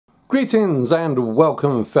Greetings and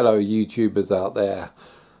welcome, fellow YouTubers out there.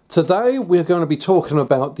 Today we're going to be talking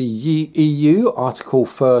about the EU Article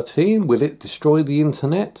 13, will it destroy the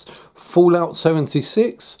internet, Fallout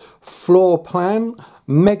 76, floor plan,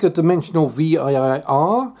 mega dimensional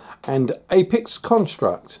VIR and Apex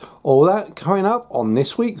construct. All that coming up on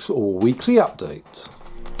this week's weekly update.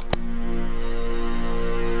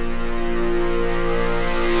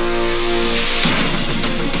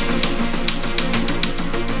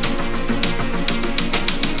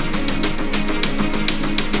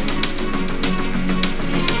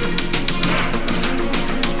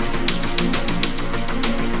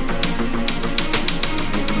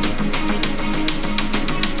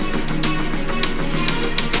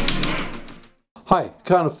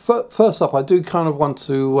 Hi, first up, I do want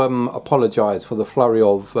to apologise for the flurry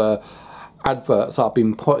of adverts I've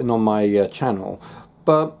been putting on my channel.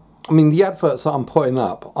 But I mean, the adverts that I'm putting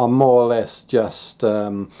up are more or less just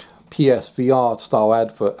PSVR style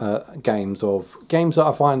advert games that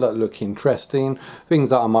I find that look interesting, things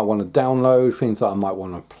that I might want to download, things that I might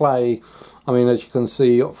want to play. I mean, as you can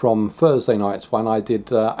see from Thursday night's one, I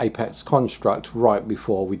did Apex Construct right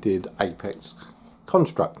before we did Apex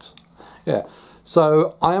Construct. Yeah.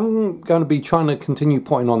 So I am going to be trying to continue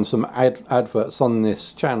putting on some adverts on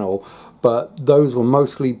this channel, but those will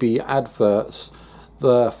mostly be adverts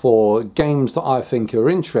for games that I think are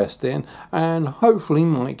interesting and hopefully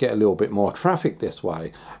might get a little bit more traffic this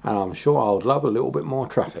way. And I'm sure I would love a little bit more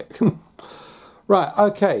traffic. Right,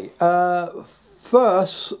 okay.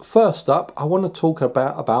 First up, I want to talk a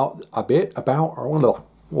bit about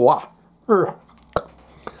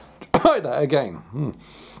try that again.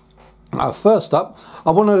 First up,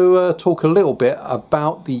 I want to talk a little bit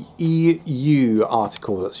about the EU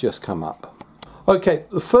article that's just come up. Okay,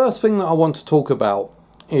 the first thing that I want to talk about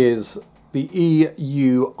is the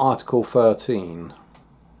EU Article 13.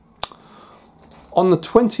 On the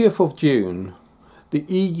 20th of June, the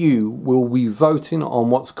EU will be voting on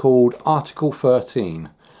what's called Article 13.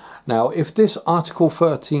 Now, if this Article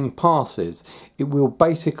 13 passes, it will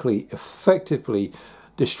basically effectively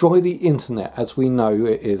destroy the internet as we know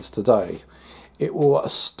it is today. It will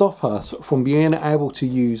stop us from being able to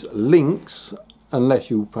use links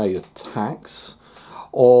unless you pay a tax,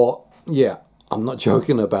 or yeah, I'm not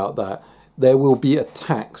joking about that. There will be a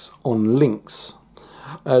tax on links,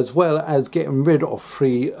 as well as getting rid of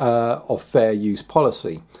fair use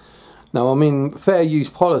policy. Now, I mean, fair use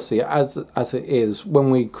policy, as it is, when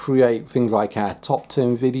we create things like our top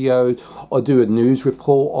 10 videos or do a news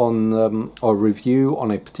report on or review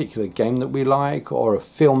on a particular game that we like or a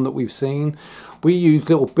film that we've seen, we use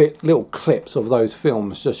little clips of those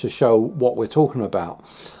films just to show what we're talking about.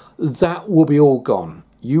 That will be all gone.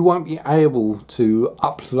 You won't be able to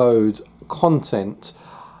upload content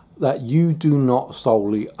that you do not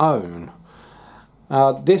solely own.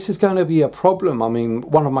 This is going to be a problem. I mean,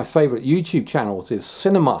 one of my favourite YouTube channels is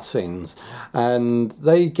Cinema Sins, and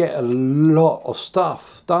they get a lot of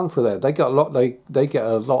stuff done for there. They get a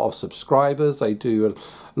lot of subscribers. They do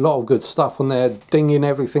a lot of good stuff on there, dinging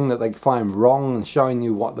everything that they find wrong and showing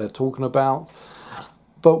you what they're talking about.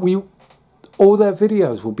 But all their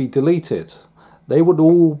videos will be deleted. They would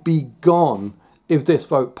all be gone if this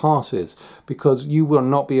vote passes, because you will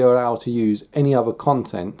not be allowed to use any other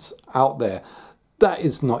content out there that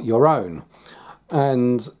is not your own.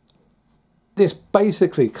 And this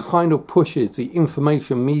basically kind of pushes the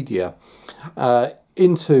information media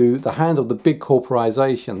into the hand of the big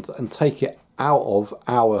corporations and take it out of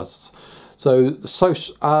ours. So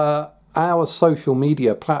our social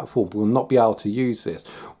media platform will not be able to use this.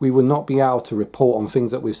 We will not be able to report on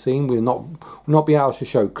things that we've seen. We will not be able to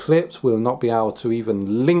show clips. We will not be able to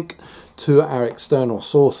even link to our external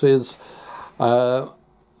sources.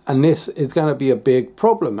 And this is going to be a big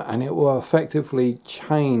problem, and it will effectively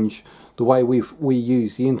change the way we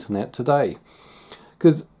use the internet today.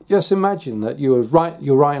 Because just imagine that you're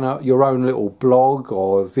writing out your own little blog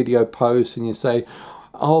or video post, and you say,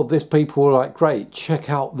 "Oh, this people are like great. Check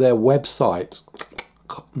out their website."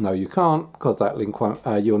 No, you can't, because that link won't.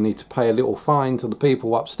 You'll need to pay a little fine to the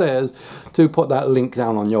people upstairs to put that link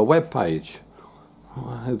down on your web page.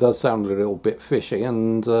 It does sound a little bit fishy,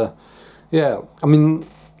 and yeah, I mean,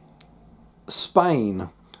 Spain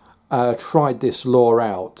tried this law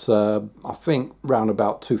out, I think, round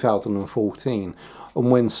about 2014.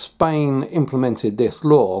 And when Spain implemented this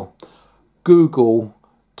law, Google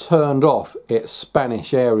turned off its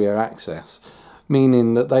Spanish area access,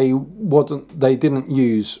 meaning that they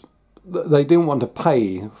didn't want to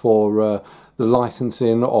pay for the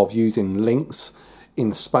licensing of using links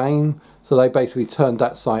in Spain, so they basically turned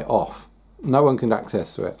that site off. No one can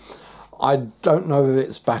access to it. I don't know if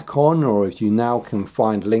it's back on or if you now can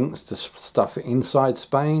find links to stuff inside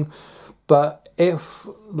Spain, but if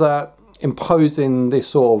that imposing this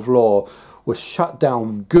sort of law was shut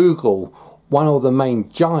down Google, one of the main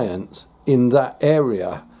giants in that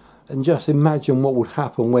area, and just imagine what would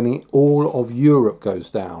happen when all of Europe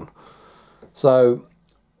goes down. So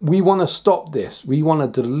we want to stop this. We want to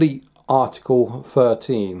delete Article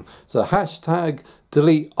 13. So hashtag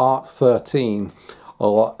delete Art 13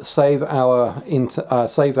 or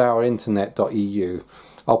saveourinternet.eu.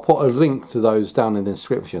 I'll put a link to those down in the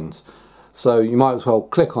descriptions. So you might as well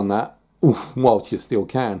click on that whilst you still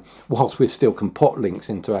can, whilst we still can put links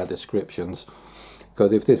into our descriptions.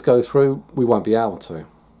 Because if this goes through, we won't be able to.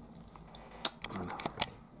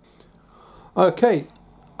 Okay,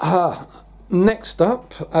 next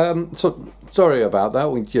up, so sorry about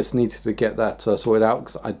that, we just needed to get that sorted out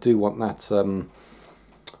because I do want that,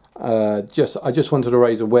 I just wanted to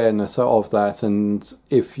raise awareness of that, and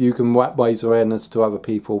if you can raise awareness to other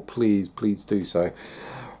people, please do so.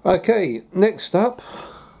 Okay, next up,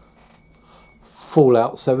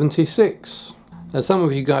 Fallout 76. As some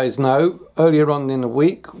of you guys know, earlier on in the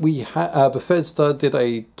week, Bethesda did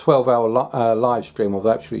a 12-hour live stream of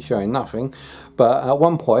actually showing nothing, but at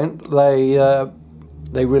one point they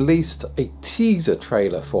released a teaser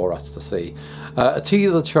trailer for us to see. A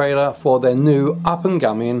teaser trailer for their new up and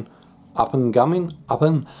coming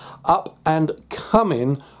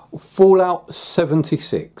Fallout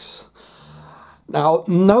 76. Now,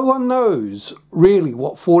 no one knows really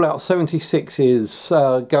what Fallout 76 is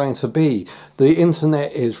going to be. The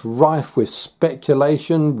internet is rife with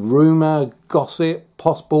speculation, rumour, gossip,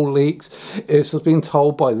 possible leaks. It's been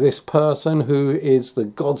told by this person who is the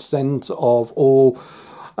godsend of all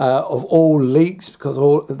leaks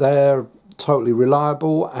because they're totally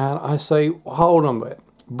reliable. And I say, hold on a minute,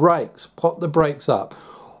 brakes, put the brakes up.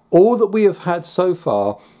 All that we have had so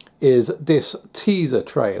far is this teaser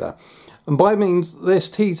trailer. And by means,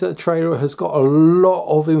 this teaser trailer has got a lot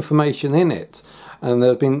of information in it. And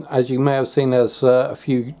there have been, as you may have seen, there's a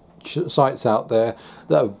few sites out there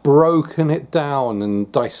that have broken it down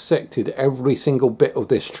and dissected every single bit of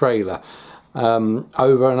this trailer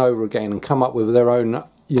over and over again and come up with their own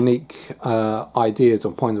unique ideas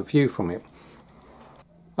or point of view from it.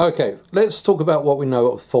 Okay, let's talk about what we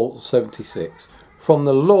know of Vault 76. From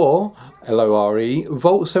the lore, L-O-R-E,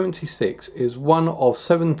 Vault 76 is one of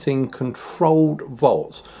 17 controlled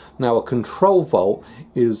vaults. Now, a control vault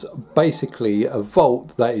is basically a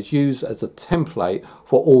vault that is used as a template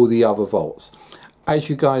for all the other vaults. As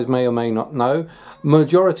you guys may or may not know,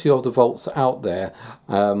 majority of the vaults out there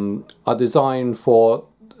are designed for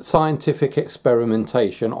scientific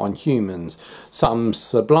experimentation on humans. Some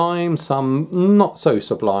sublime, some not so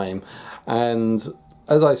sublime, and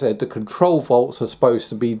as I said, the control vaults are supposed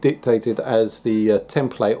to be dictated as the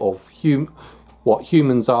template of what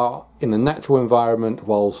humans are in a natural environment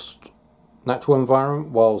whilst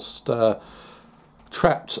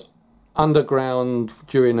trapped underground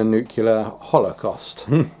during a nuclear holocaust.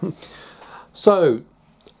 So,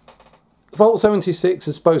 Vault 76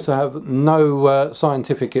 is supposed to have no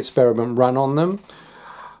scientific experiment run on them.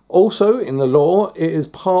 Also, in the lore, it is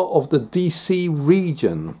part of the DC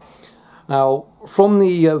region. Now, from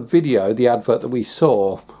the video, the advert that we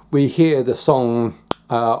saw, we hear the song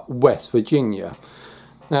West Virginia.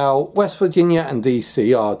 Now, West Virginia and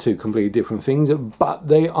DC are two completely different things, but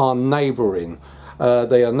they are neighbouring.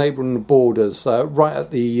 They are neighbouring borders. Right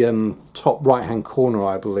at the top right-hand corner,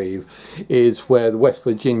 I believe, is where the West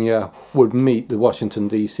Virginia would meet the Washington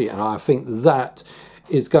DC, and I think that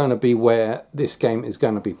is going to be where this game is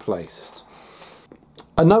going to be placed.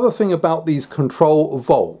 Another thing about these control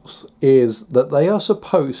vaults is that they are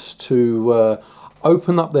supposed to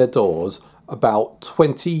open up their doors about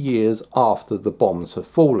 20 years after the bombs have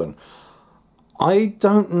fallen. I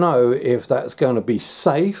don't know if that's going to be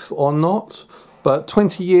safe or not, but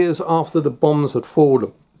 20 years after the bombs had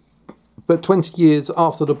fallen,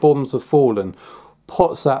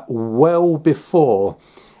 puts that well before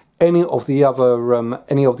any of the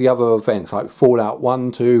other events like Fallout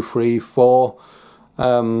 1, 2, 3, 4.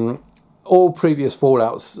 All previous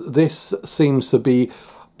Fallouts, this seems to be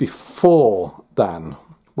before then.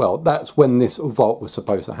 Well, that's when this vault was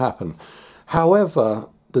supposed to happen. However,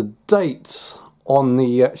 the dates on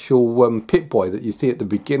the actual Pip-Boy that you see at the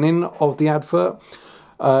beginning of the advert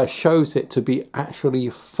shows it to be actually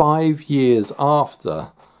 5 years after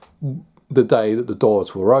the day that the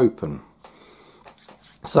doors were open.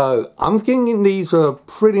 So I'm thinking these are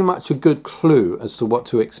pretty much a good clue as to what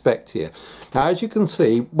to expect here. Now, as you can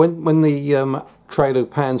see, when the trailer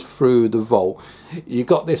pans through the vault, you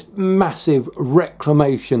got this massive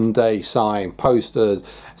Reclamation Day sign, posters,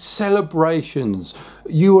 celebrations.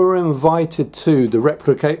 You were invited to the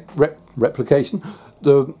Reclamation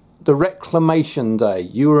Day.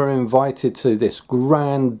 You were invited to this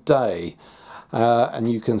grand day,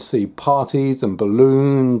 and you can see parties and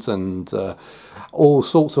balloons and all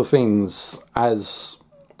sorts of things as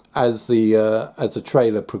the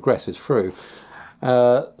trailer progresses through.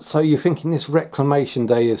 So you're thinking this Reclamation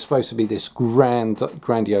Day is supposed to be this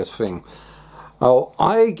grandiose thing. Oh,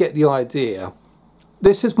 I get the idea.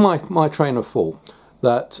 This is my train of thought,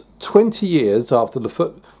 that 20 years after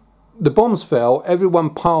the bombs fell,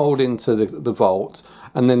 everyone piled into the vault,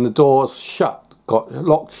 and then the doors got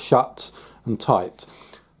locked shut and tight.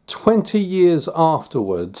 20 years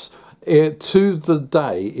afterwards, to the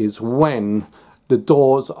day, is when the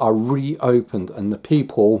doors are reopened and the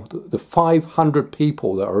people, the 500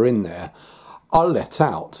 people that are in there, are let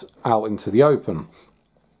out into the open.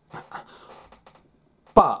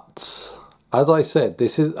 But as I said,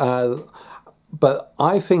 this is but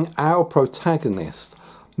I think our protagonist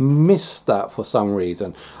missed that for some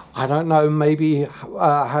reason. I don't know, maybe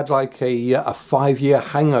had like a 5-year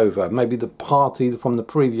hangover. Maybe the party from the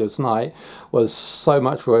previous night was so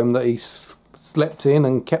much for him that he slept in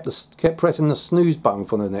and kept pressing the snooze button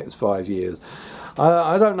for the next 5 years.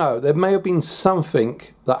 I don't know. There may have been something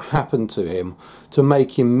that happened to him to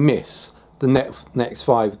make him miss the next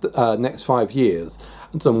 5 years.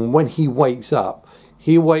 And so when he wakes up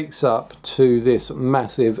to this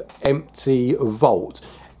massive empty vault.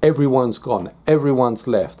 Everyone's gone. Everyone's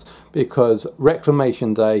left, because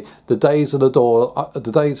Reclamation Day, the days the door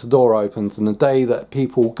opens, and the day that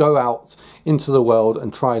people go out into the world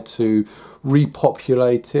and try to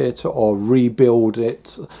repopulate it or rebuild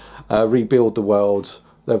the world,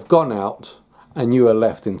 they've gone out, and you are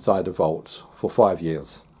left inside the vault for 5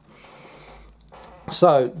 years.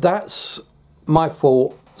 So that's my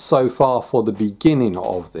thought so far for the beginning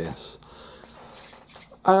of this.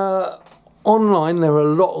 Online, there are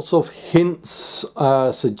lots of hints,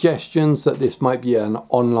 suggestions that this might be an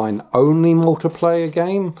online-only multiplayer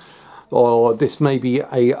game, or this may be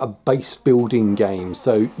a base building game.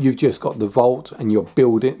 So you've just got the vault and you're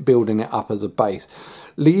building it up as a base.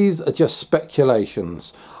 These are just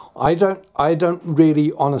speculations. I don't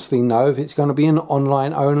really honestly know if it's going to be an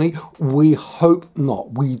online-only. We hope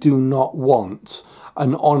not. We do not want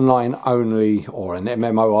an online-only or an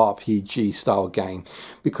MMORPG style game,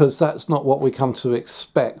 because that's not what we come to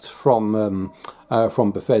expect from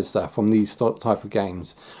Bethesda, from these type of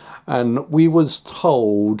games. And we was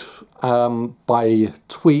told by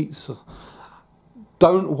tweets,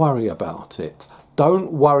 don't worry about it.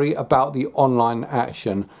 Don't worry about the online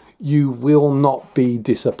action. You will not be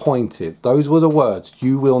disappointed. Those were the words.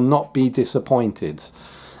 You will not be disappointed.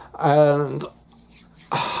 And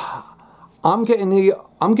I'm getting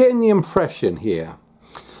the impression here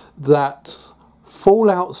that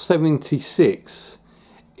Fallout 76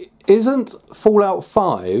 isn't Fallout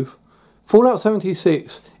 5. Fallout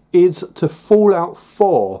 76 is to Fallout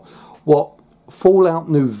 4 what Fallout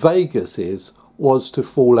New Vegas was to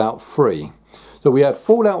Fallout 3. So we had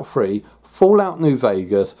Fallout 3, Fallout New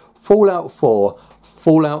Vegas, Fallout 4,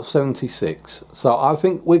 Fallout 76. So I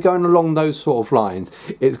think we're going along those sort of lines.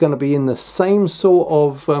 It's going to be in the same sort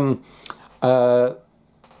of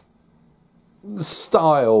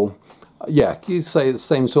style. Yeah, you'd say the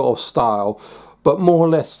same sort of style, but more or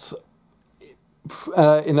less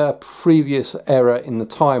in a previous era in the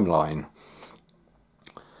timeline.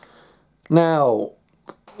 Now,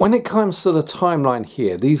 when it comes to the timeline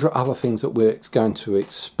here, these are other things that we're going to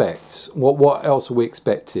expect. What else are we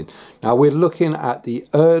expecting? Now, we're looking at the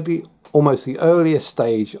almost the earliest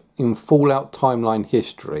stage in Fallout timeline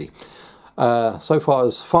history. So far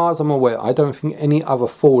as I'm aware, I don't think any other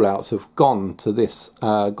Fallouts have gone to this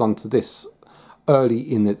early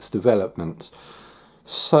in its development.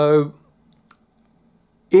 So,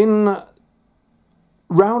 in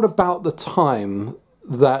round about the time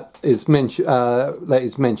that is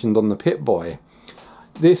mentioned on the Pip-Boy,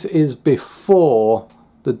 this is before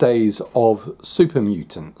the days of super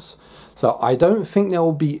mutants. So I don't think there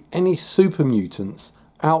will be any super mutants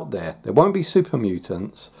out there. There won't be super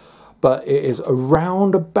mutants, but it is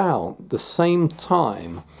around about the same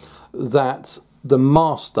time that the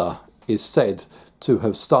Master is said to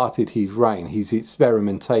have started his reign, his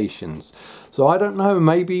experimentations. So I don't know,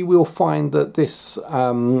 maybe we'll find that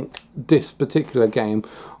this particular game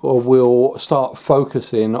will start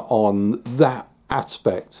focusing on that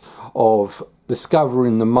aspects of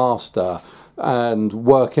discovering the master and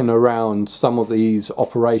working around some of these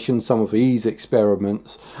operations, some of these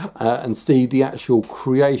experiments, and see the actual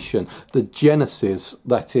creation, the genesis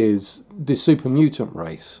that is the super mutant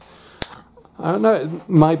race. I don't know,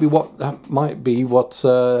 maybe that might be what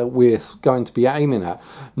we're going to be aiming at.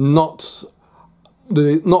 Not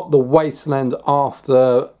the wasteland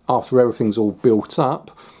after everything's all built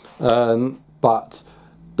up, but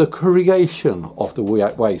the creation of the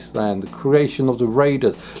wasteland, the creation of the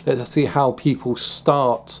raiders. Let's see how people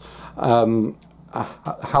start,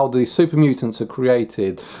 how the super mutants are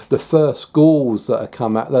created, the first ghouls that are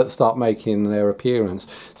come out, that start making their appearance.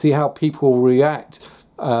 See how people react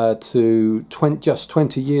to just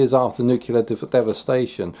 20 years after nuclear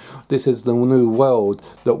devastation. This is the new world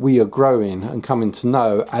that we are growing and coming to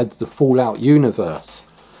know as the Fallout universe.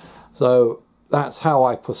 So that's how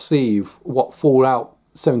I perceive what Fallout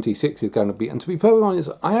 76 is going to be. And to be perfectly honest,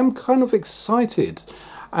 I am kind of excited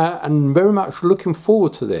and very much looking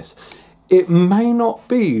forward to this. It may not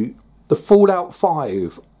be the Fallout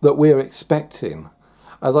 5 that we're expecting.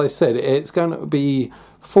 As I said, it's going to be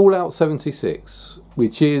Fallout 76,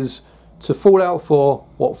 which is to Fallout 4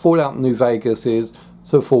 what Fallout New Vegas is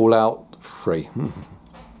to Fallout 3.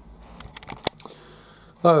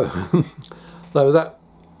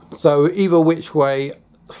 So either which way,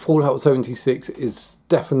 Fallout 76 is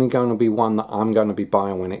definitely going to be one that I'm going to be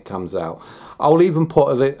buying when it comes out. I'll even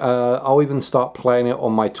I'll even start playing it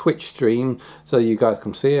on my Twitch stream so you guys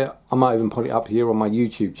can see it. I might even put it up here on my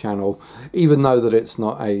YouTube channel, even though that it's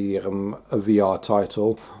not a VR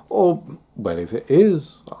title. Or, well, if it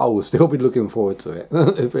is, I will still be looking forward to it.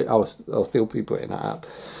 I'll still be putting it up.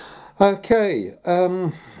 Okay,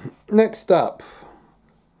 next up,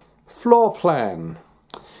 floor plan.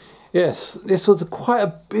 Yes, this was quite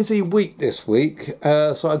a busy week this week,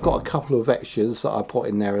 so I got a couple of extras that I put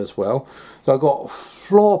in there as well. So I got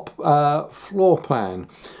floor plan.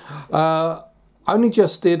 I only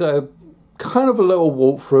just did a kind of a little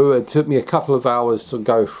walkthrough. It took me a couple of hours to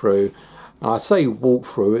go through. And I say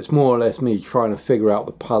walkthrough, it's more or less me trying to figure out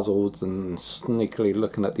the puzzles and sneakily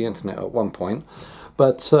looking at the internet at one point.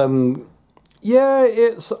 But yeah,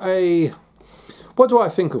 it's a... What do I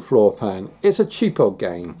think of floor plan? It's a cheapo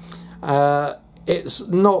game. It's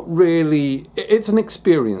not really... It's an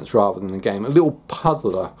experience rather than a game. A little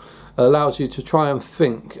puzzler allows you to try and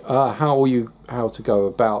think how to go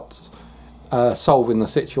about solving the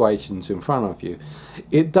situations in front of you.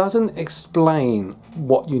 It doesn't explain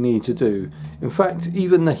what you need to do. In fact,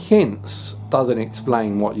 even the hints doesn't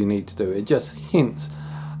explain what you need to do. It just hints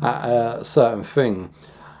at a certain thing.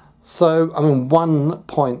 So, I mean, one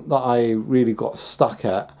point that I really got stuck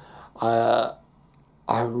at, I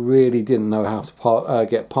really didn't know how to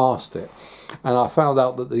get past it. And I found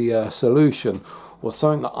out that the solution was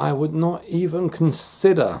something that I would not even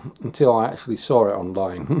consider until I actually saw it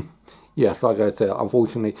online. Yes, like I said,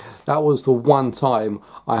 unfortunately, that was the one time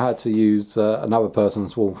I had to use another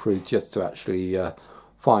person's walkthrough just to actually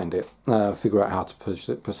find it, figure out how to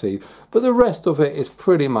proceed. But the rest of it is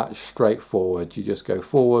pretty much straightforward. You just go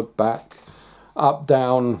forward, back, up,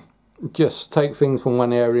 down, just take things from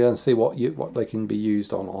one area and see what they can be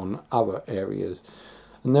used on other areas.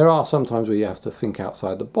 And there are some times where you have to think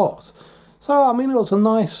outside the box. So, I mean, it was a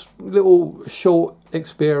nice little short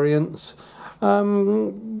experience.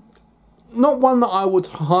 Not one that I would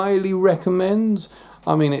highly recommend.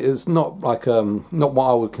 I mean, it is not like not what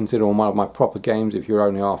I would consider one of my proper games if you're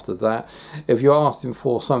only after that. If you're asking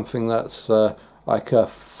for something that's like a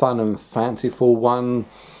fun and fanciful one,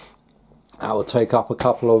 I would take up a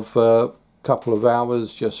couple of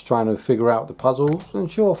hours just trying to figure out the puzzles, and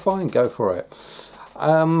sure, fine, go for it.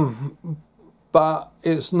 But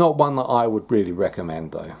it's not one that I would really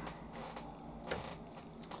recommend, though.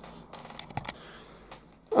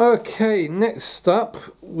 Okay, next up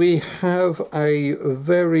we have a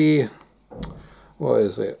very, what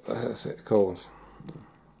is it called?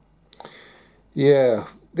 Yeah,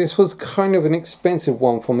 this was kind of an expensive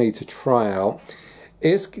one for me to try out.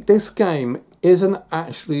 This game isn't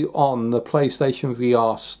actually on the PlayStation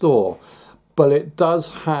VR store, but it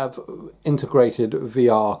does have integrated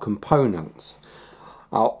VR components.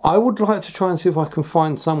 I would like to try and see if I can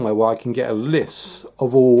find somewhere where I can get a list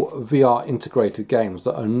of all VR integrated games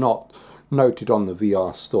that are not noted on the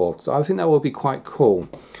VR store, because I think that would be quite cool.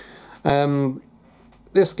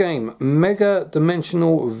 This game, Mega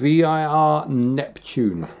Dimensional VIR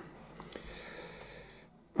Neptune.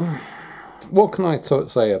 What can I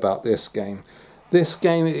say about this game? This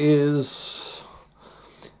game is...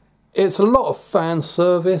 It's a lot of fan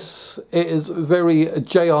service. It is very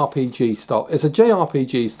JRPG style. It's a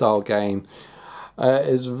JRPG style game.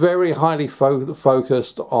 It's very highly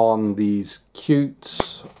focused on these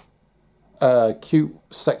cute,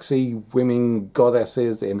 sexy women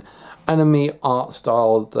goddesses in anime art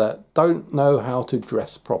style that don't know how to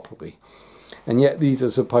dress properly. And yet these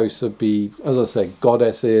are supposed to be, as I said,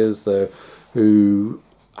 goddesses who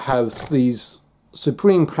have these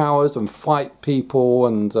supreme powers and fight people,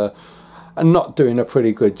 and not doing a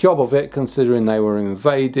pretty good job of it, considering they were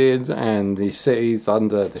invaded and the city's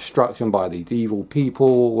under destruction by these evil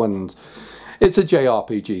people, and it's a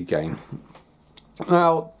JRPG game.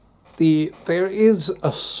 Now, there is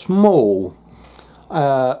a small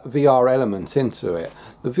VR element into it.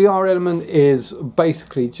 The VR element is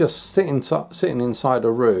basically just sitting inside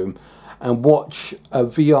a room and watch a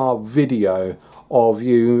VR video of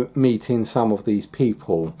you meeting some of these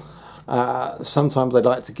people. Sometimes they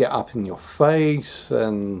like to get up in your face,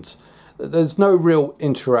 and there's no real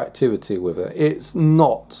interactivity with it. It's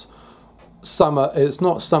not summer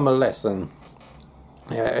lesson.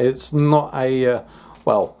 Yeah, it's not a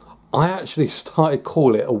well, I actually started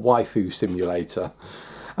call it a waifu simulator,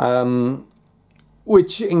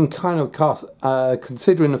 which in kind of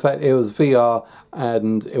considering the fact it was VR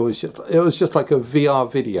and it was just like a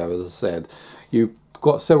VR video, as I said. You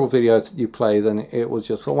got several videos that you play, then it was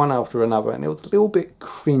just one after another, and it was a little bit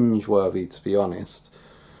cringe-worthy, to be honest.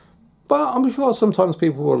 But I'm sure sometimes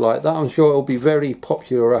people will like that. I'm sure it'll be very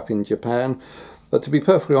popular up in Japan. But to be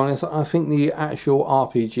perfectly honest, I think the actual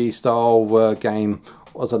RPG style game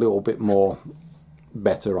was a little bit more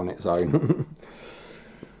better on its own.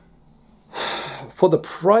 For the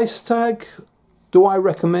price tag, do I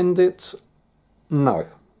recommend it? No.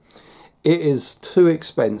 It is too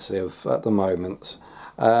expensive at the moment,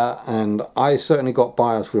 and I certainly got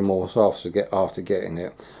buyer's remorse after getting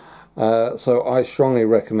it. So I strongly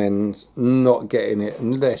recommend not getting it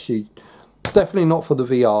unless you, definitely not for the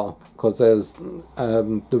VR, because there's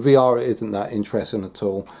the VR isn't that interesting at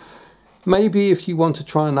all. Maybe if you want to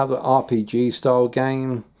try another RPG style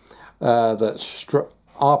game, that's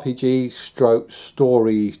RPG stroke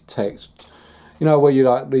story text, you know, where you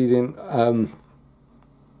like reading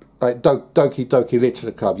like Doki Doki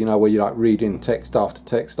Literature Club, you know, where you like reading text after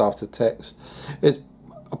text after text. It's,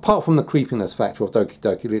 apart from the creepiness factor of Doki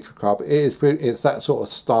Doki Literature Club, it's that sort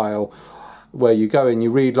of style where you go in,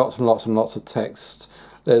 you read lots and lots and lots of text.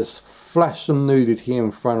 There's flash some nudity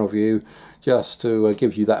in front of you just to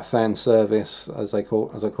give you that fan service, as I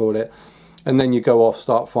call it, and then you go off,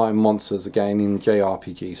 start fighting monsters again in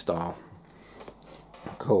JRPG style.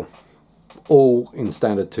 Cool. All in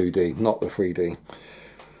standard 2D, not the 3D.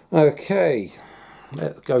 Okay,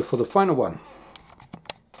 let's go for the final one.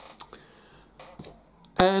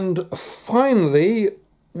 And finally,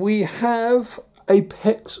 we have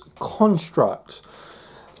Apex Construct.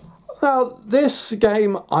 Now, this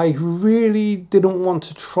game I really didn't want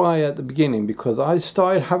to try at the beginning because I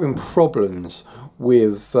started having problems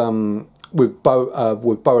with bow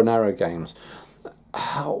and arrow games.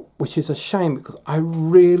 Which is a shame, because I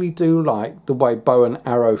really do like the way bow and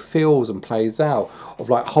arrow feels and plays out, of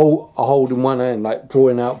like holding one end, like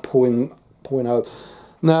drawing out, pulling out.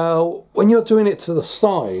 Now, when you're doing it to the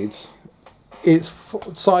sides, it's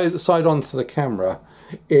side onto the camera.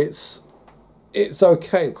 It's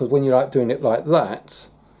okay, because when you're like doing it like that,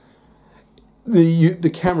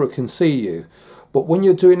 the camera can see you. But when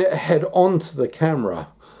you're doing it head onto the camera,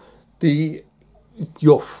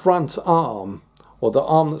 your front arm, or the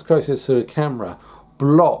arm that's closest to the camera,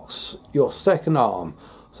 blocks your second arm,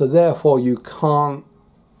 so therefore you can't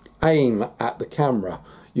aim at the camera.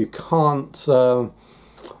 You can't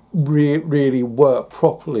really work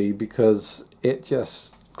properly because it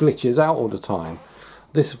just glitches out all the time.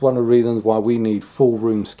 This is one of the reasons why we need full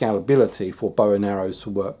room scalability for bow and arrows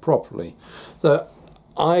to work properly. So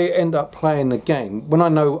I end up playing the game when I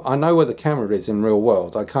know where the camera is in real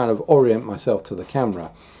world. I kind of orient myself to the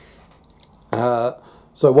camera.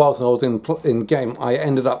 So whilst I was in game, I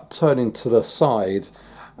ended up turning to the side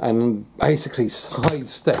and basically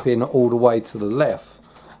sidestepping all the way to the left.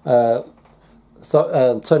 Turning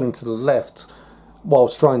to the left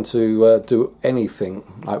whilst trying to do anything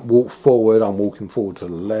like walk forward. I'm walking forward to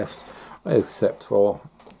the left, except for.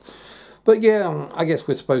 But yeah, I guess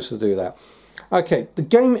we're supposed to do that. Okay, the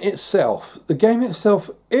game itself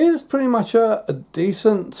is pretty much a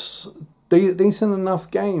decent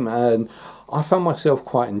enough game, and I found myself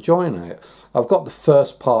quite enjoying it. I've got the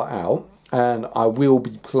first part out, and I will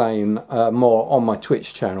be playing more on my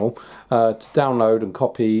Twitch channel to download and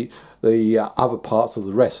copy the other parts of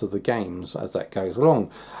the rest of the games as that goes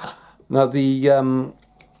along. Now yeah,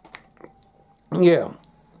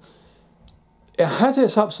 it has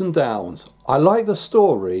its ups and downs. I like the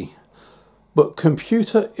story, but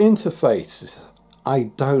computer interfaces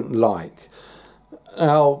I don't like.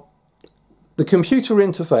 Now, the computer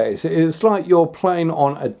interface is like you're playing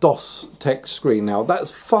on a DOS text screen. Now,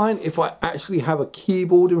 that's fine if I actually have a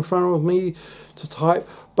keyboard in front of me to type,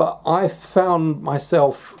 but I found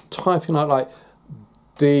myself typing out like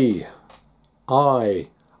D, I,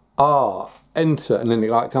 R, enter, and then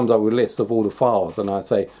it like comes up with a list of all the files, and I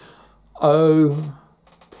say O,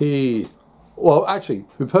 P. Well, actually,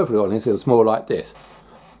 to be perfectly honest, it was more like this.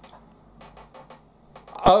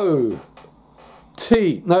 O,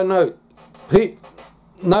 T, no, P,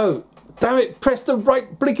 no, damn it, press the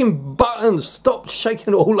right blinking button, stop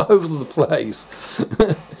shaking all over the place.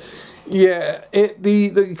 Yeah,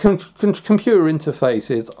 the computer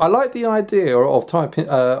interfaces, I like the idea of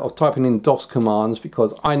typing in DOS commands,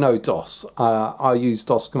 because I know DOS. I used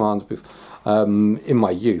DOS commands in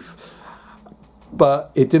my youth.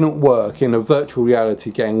 But it didn't work in a virtual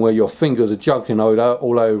reality game where your fingers are juggling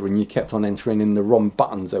all over and you kept on entering in the wrong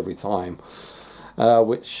buttons every time.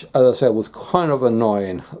 Which, as I said, was kind of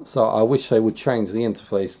annoying. So I wish they would change the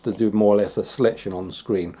interface to do more or less a selection on the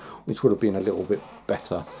screen, which would have been a little bit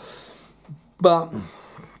better. But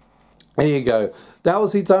there you go. That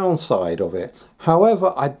was the downside of it.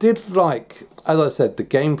 However, I did like, as I said, the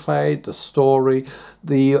gameplay, the story,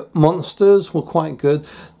 the monsters were quite good.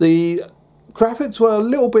 The graphics were a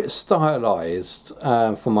little bit stylized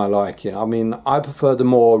for my liking. I mean, I prefer the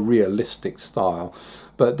more realistic style,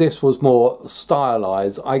 but this was more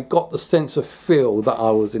stylized. I got the sense of feel that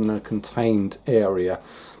I was in a contained area,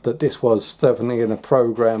 that this was definitely in a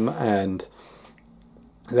program and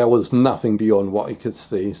there was nothing beyond what you could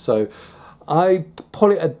see. So I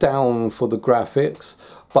put it down for the graphics,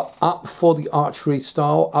 but up for the archery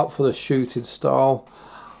style, up for the shooting style.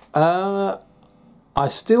 I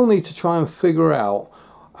still need to try and figure out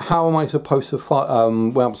how am I supposed to fight,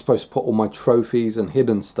 where I'm supposed to put all my trophies and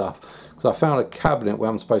hidden stuff, because I found a cabinet where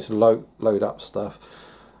I'm supposed to load up stuff.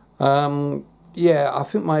 Yeah, I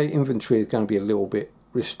think my inventory is going to be a little bit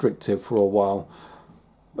restrictive for a while.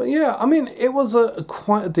 But yeah, I mean, it was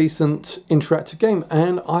quite a decent interactive game,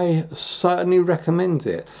 and I certainly recommend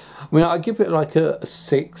it. I mean, I give it like a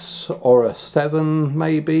 6 or a 7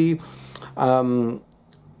 maybe. It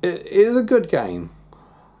is a good game.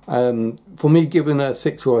 For me, giving a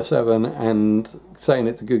 6 or a 7 and saying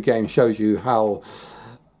it's a good game shows you how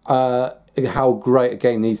great a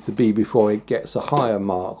game needs to be before it gets a higher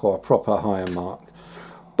mark, or a proper higher mark.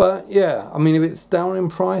 But yeah, I mean, if it's down in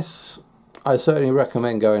price, I certainly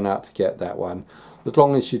recommend going out to get that one. As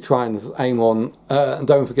long as you try and aim on, and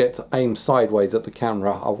don't forget to aim sideways at the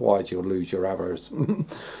camera, otherwise you'll lose your arrows.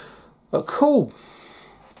 But cool.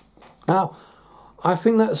 Now, I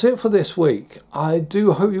think that's it for this week. I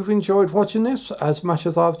do hope you've enjoyed watching this as much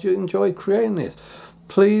as I've enjoyed creating this.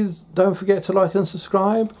 Please don't forget to like and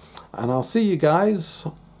subscribe, and I'll see you guys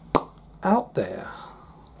out there.